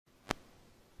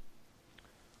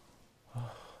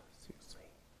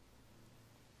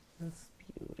This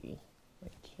beauty. I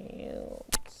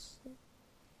can't.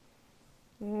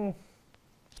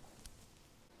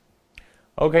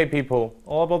 Okay, people,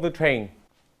 all about the train.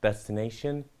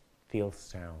 Destination,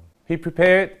 Fieldstown. He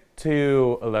prepared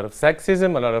to a lot of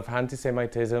sexism, a lot of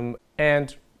anti-Semitism,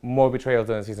 and more betrayals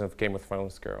than a season of Game of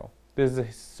Thrones girl. This is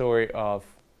the story of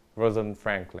Rosalind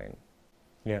Franklin.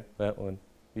 Yeah, that one.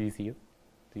 Do you see it?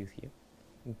 Do you see it?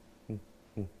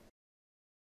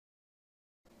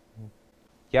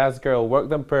 Yes, girl, work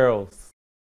them pearls.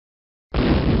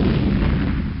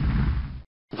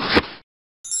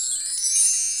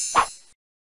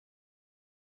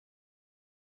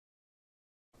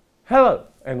 Hello,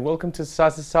 and welcome to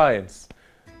Sassy Science.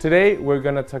 Today, we're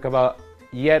gonna talk about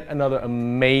yet another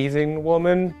amazing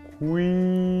woman,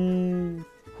 Queen,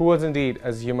 who was indeed,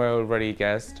 as you may already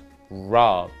guessed,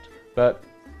 robbed. But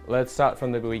let's start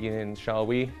from the beginning, shall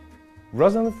we?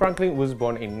 Rosalind Franklin was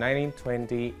born in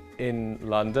 1920 in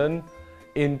London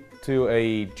into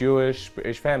a Jewish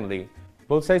British family.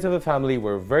 Both sides of the family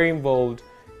were very involved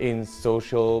in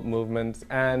social movements,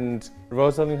 and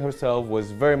Rosalind herself was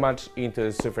very much into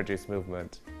the suffragist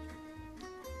movement.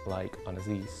 Like,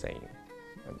 honestly, same.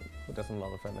 I mean, who doesn't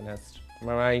love a feminist? Am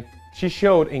I right? She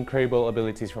showed incredible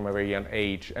abilities from a very young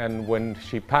age, and when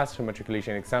she passed her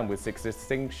matriculation exam with 6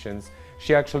 distinctions,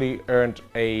 she actually earned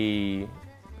a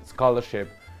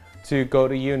scholarship to go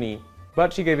to uni,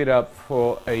 but she gave it up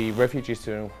for a refugee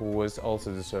student who was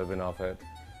also deserving of it.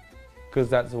 Because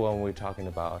that's the one we're talking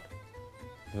about.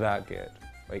 That good.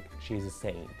 Like, she's a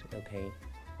saint, okay?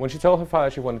 When she told her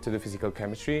father she wanted to do physical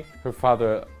chemistry, her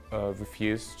father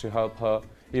refused to help her,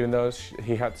 even though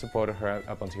he had supported her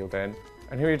up until then.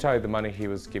 And he retired the money he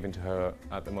was giving to her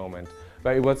at the moment.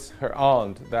 But it was her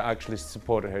aunt that actually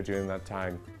supported her during that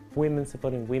time. Women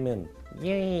supporting women.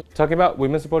 Yay! Talking about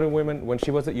women supporting women, when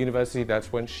she was at university,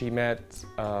 that's when she met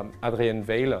Adrienne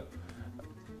Weiler,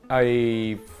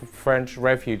 a French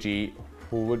refugee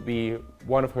who would be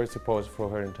one of her supports for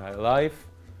her entire life.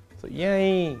 So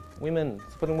yay! Women,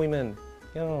 supporting women.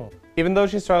 Yeah. Even though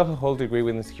she struggled her whole degree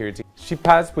with insecurity, she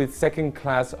passed with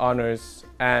second-class honors,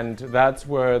 and that's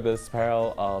where the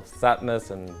spiral of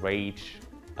sadness and rage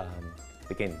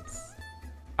begins.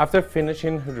 After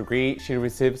finishing her degree, she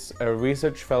receives a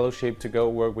research fellowship to go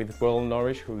work with Royal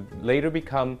Norwich, who would later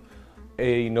become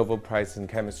a Nobel Prize in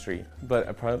chemistry. But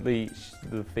apparently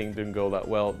the thing didn't go that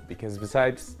well, because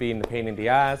besides being a pain in the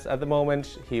ass at the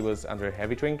moment, he was under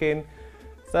heavy drinking.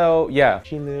 So yeah,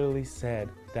 she literally said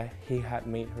that he had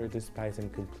made her despise him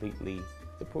completely.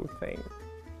 The poor thing.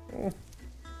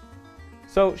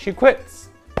 So she quits.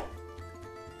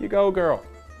 You go, girl.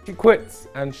 She quits,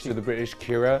 and she's the British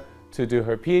Cura to do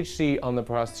her PhD on the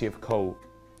porosity of coal.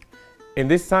 In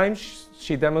this time,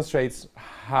 she demonstrates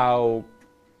how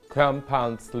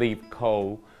compounds leave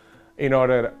coal in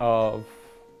order of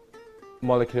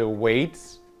molecular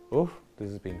weights. Oh,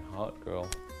 this has been hot, girl.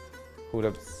 Who would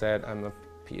have said I'm a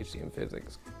PhD in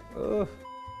physics? Ugh.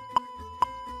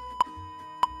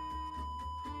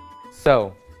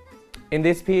 So, in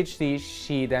this PhD,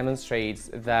 she demonstrates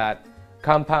that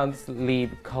compounds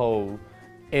leave coal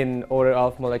in order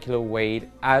of molecular weight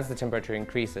as the temperature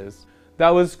increases.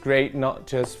 That was great, not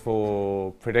just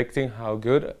for predicting how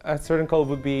good a certain coal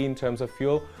would be in terms of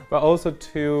fuel, but also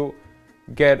to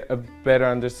get a better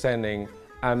understanding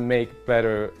and make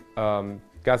better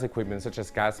gas equipment such as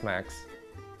gas masks.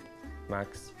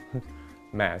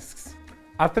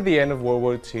 After the end of World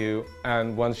War II,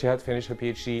 and once she had finished her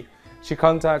PhD, she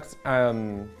contacts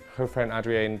her friend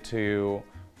Adrienne to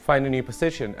find a new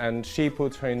position, and she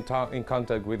puts her in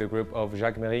contact with a group of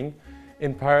Jacques Mering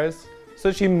in Paris.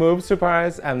 So she moves to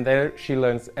Paris, and there she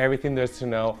learns everything there is to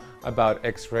know about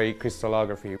X-ray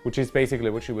crystallography, which is basically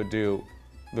what she would do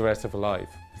the rest of her life.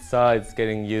 Besides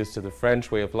getting used to the French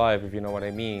way of life, if you know what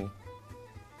I mean.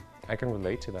 I can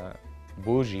relate to that.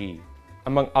 Bougie.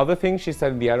 Among other things, she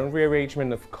studied the iron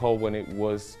rearrangement of coal when it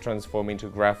was transformed into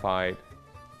graphite.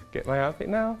 Get my outfit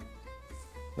now?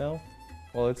 No?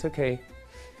 Well, it's okay.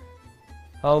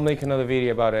 I'll make another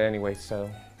video about it anyway, so.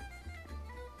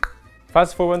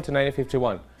 Fast forward to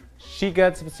 1951. She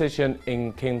gets a position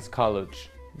in King's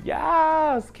College.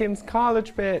 Yes, King's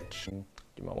College, bitch. You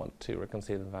might want to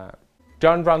reconsider that.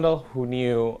 John Randall, who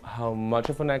knew how much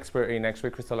of an expert in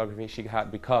X-ray crystallography she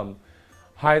had become,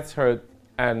 hires her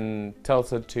and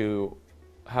tells her to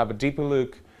have a deeper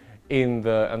look in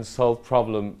the unsolved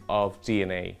problem of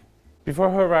DNA.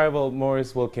 Before her arrival,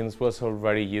 Maurice Wilkins was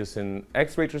already using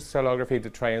X-ray crystallography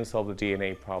to try and solve the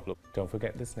DNA problem. Don't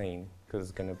forget this name, because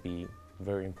it's gonna be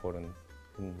very important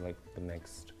in like the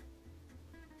next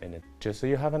minute. Just so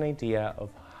you have an idea of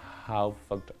how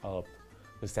fucked up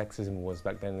the sexism was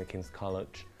back then in the King's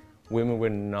College. women were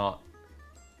not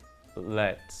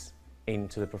let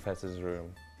into the professor's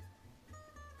room.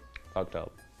 Fucked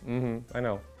up. I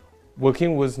know.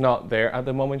 Wilkins was not there at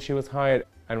the moment she was hired,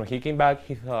 and when he came back,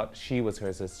 he thought she was her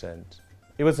assistant.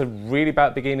 It was a really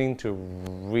bad beginning to a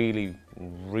really,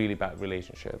 really bad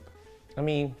relationship. I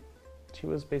mean, she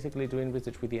was basically doing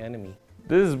research with the enemy.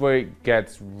 This is where it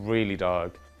gets really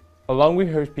dark. Along with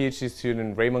her PhD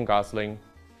student Raymond Gosling,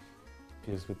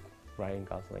 she was with Ryan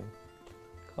Gosling,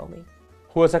 call me,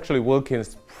 who was actually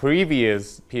Wilkins'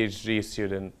 previous PhD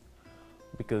student,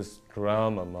 because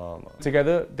drama mama.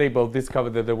 Together, they both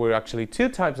discovered that there were actually two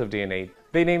types of DNA.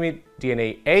 They named it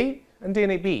DNA A and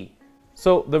DNA B.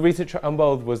 So the research on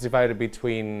both was divided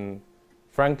between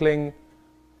Franklin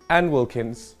and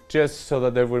Wilkins, just so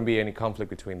that there wouldn't be any conflict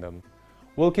between them.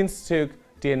 Wilkins took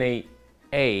DNA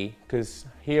A because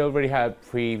he already had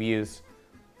previous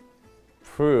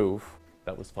proof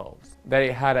that was false, that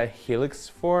it had a helix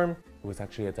form. It was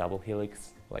actually a double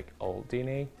helix, like all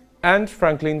DNA. And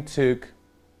Franklin took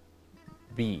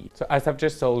B. So as I've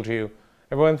just told you,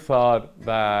 everyone thought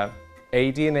that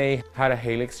DNA had a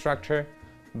helix structure,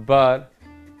 but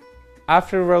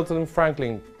after Rosalind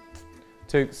Franklin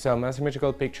took some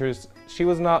asymmetrical pictures, she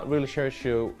was not really sure,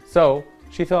 so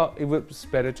she thought it was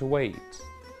better to wait.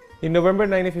 In November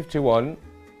 1951,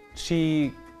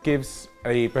 she gives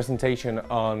a presentation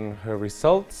on her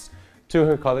results to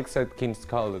her colleagues at King's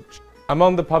College.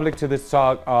 Among the public to this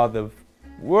talk are the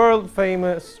worldwide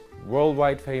famous,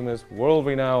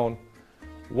 world-renowned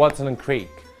Watson and Crick.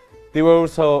 They were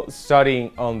also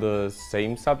studying on the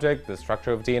same subject, the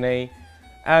structure of DNA,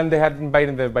 and they had been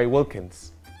invited there by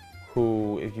Wilkins,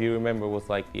 who, if you remember, was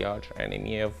like the arch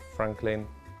enemy of Franklin.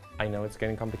 I know it's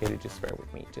getting complicated, just bear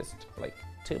with me, just like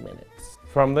 2 minutes.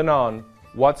 From then on,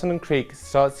 Watson and Crick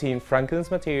started seeing Franklin's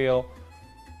material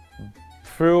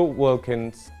through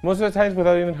Wilkins, most of the times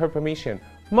without even her permission,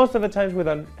 most of the times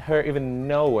without her even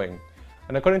knowing.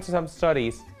 And according to some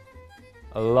studies,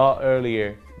 a lot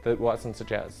earlier than Watson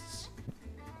suggests.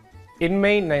 In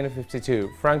May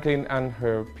 1952, Franklin and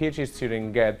her PhD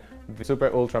student get the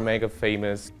super ultra mega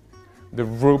famous The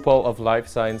RuPaul of Life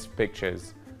Science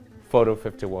Pictures, Photo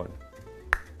 51.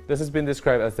 This has been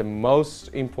described as the most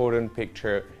important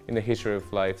picture in the history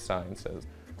of life sciences.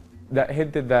 That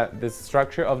hinted that the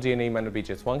structure of DNA might not be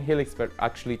just one helix, but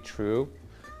actually two.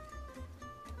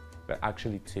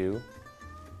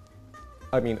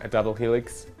 I mean, a double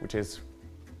helix, which is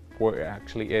where it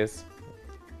actually is.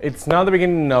 It's now the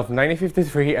beginning of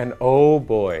 1953, and oh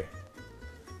boy,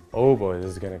 this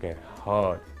is gonna get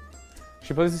hard.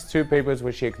 She publishes 2 papers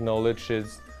where she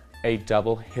acknowledges a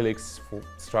double helix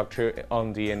structure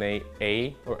on DNA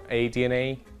A, or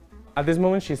aDNA. At this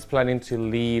moment, she's planning to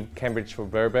leave Cambridge for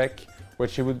Birkbeck, where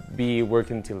she would be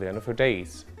working till the end of her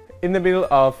days. In the middle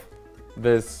of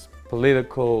this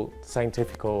political,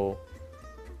 scientific,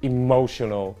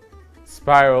 emotional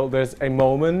spiral, there's a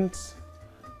moment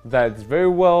that's very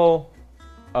well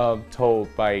told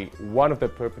by one of the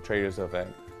perpetrators of it,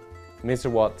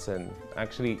 Mr. Watson,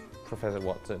 actually Professor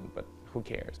Watson, but who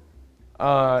cares?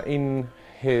 In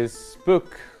his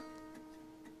book,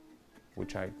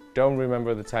 which I don't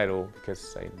remember the title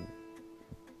because I'm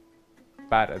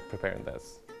bad at preparing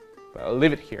this, but I'll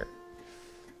leave it here.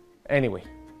 Anyway,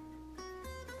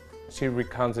 she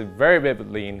recounts it very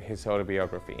vividly in his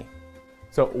autobiography.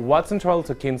 So Watson traveled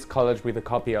to King's College with a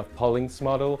copy of Pauling's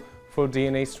model for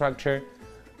DNA structure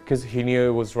because he knew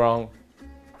it was wrong,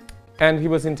 and he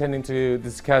was intending to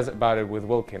discuss about it with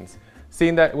Wilkins.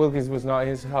 Seeing that Wilkins was not in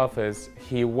his office,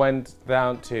 he went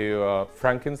down to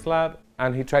Franklin's lab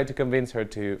and he tried to convince her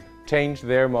to change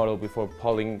their model before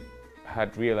Pauling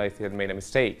had realized he had made a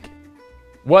mistake.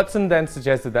 Watson then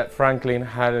suggested that Franklin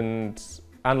hadn't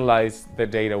analyzed the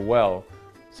data well,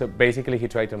 so basically he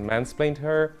tried to mansplain to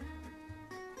her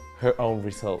own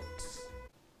results.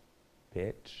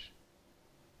 Bitch.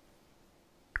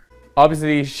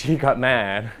 Obviously she got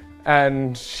mad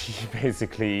and she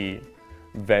basically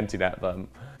vented at them.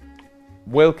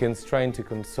 Wilkins, trying to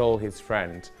console his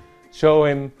friend, show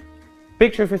him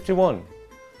picture 51,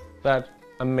 that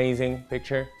amazing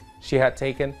picture she had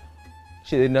taken.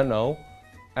 She did not know,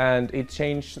 and it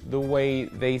changed the way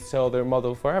they saw their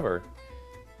model forever.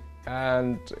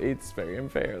 And it's very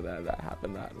unfair that that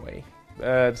happened that way.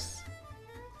 But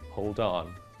hold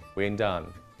on, we ain't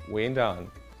done. We ain't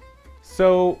done.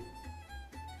 So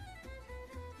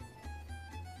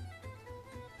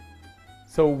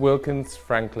Wilkins,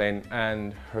 Franklin,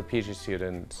 and her PhD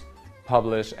student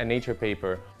published a Nature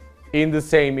paper in the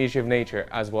same issue of Nature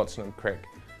as Watson and Crick.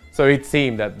 So it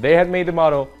seemed that they had made the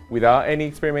model without any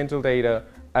experimental data,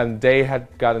 and they had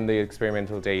gotten the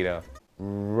experimental data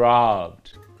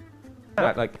robbed.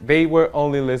 Like, they were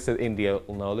only listed in the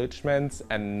acknowledgements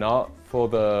and not for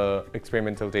the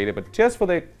experimental data, but just for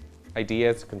the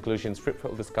ideas, conclusions,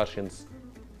 fruitful discussions.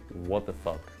 What the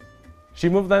fuck? She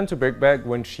moved on to Birkbeck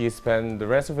when she spent the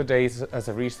rest of her days as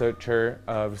a researcher,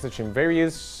 researching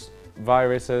various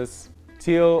viruses,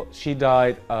 till she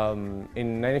died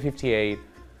in 1958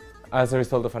 as a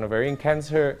result of an ovarian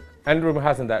cancer, and rumor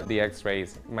has it that the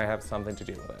X-rays might have something to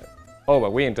do with it. Oh,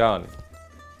 but we ain't done.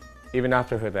 Even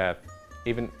after her death.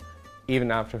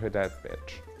 Even after her death,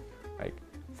 bitch. Like,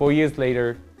 4 years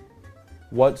later,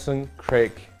 Watson,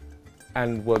 Crick,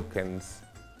 and Wilkins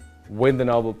win the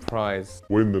Nobel Prize.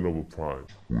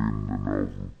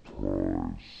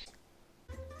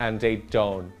 And they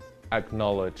don't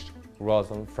acknowledge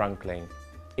Rosalind Franklin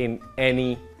in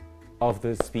any of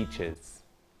their speeches.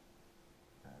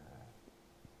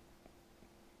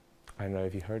 I don't know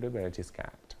if you heard it, but I just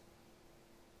gagged.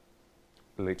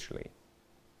 Literally.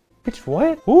 Bitch,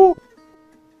 what? Who?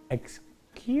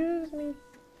 Excuse me?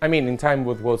 I mean, in time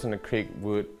with Watson and Crick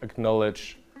would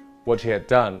acknowledge what she had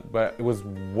done, but it was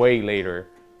way later.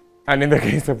 And in the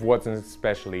case of Watson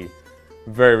especially,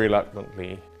 very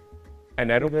reluctantly.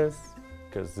 And I do this,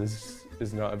 because this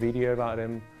is not a video about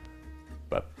him,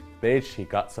 but bitch, he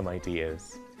got some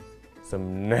ideas.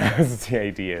 Some nasty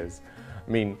ideas.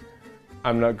 I mean,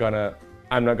 I'm not gonna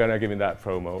give him that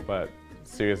promo, but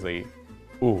seriously,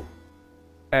 ooh.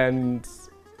 And,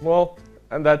 well,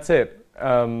 and that's it.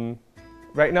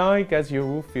 Right now, I guess you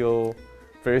will feel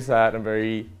very sad and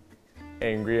very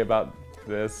angry about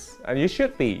this, and you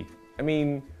should be. I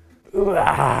mean,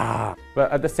 but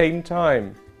at the same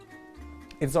time,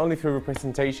 it's only through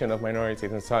representation of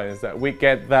minorities in science that we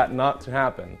get that not to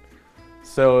happen.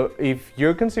 So if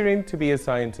you're considering to be a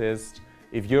scientist,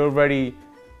 if you're already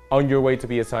on your way to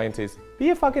be a scientist, be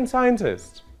a fucking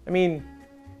scientist. I mean,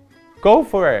 go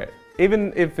for it,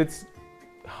 even if it's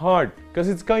hard, because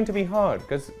it's going to be hard,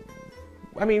 because,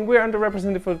 I mean, we're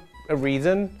underrepresented for a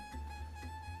reason,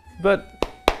 but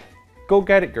go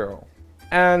get it, girl.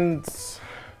 And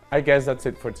I guess that's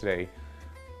it for today.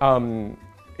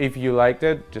 If you liked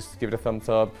it, just give it a thumbs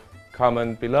up,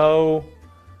 comment below.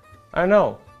 I don't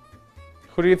know.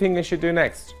 Who do you think I should do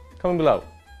next? Comment below.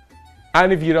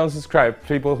 And if you don't subscribe,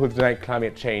 people who deny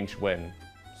climate change win.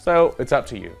 So it's up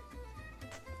to you.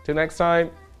 Till next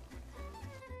time.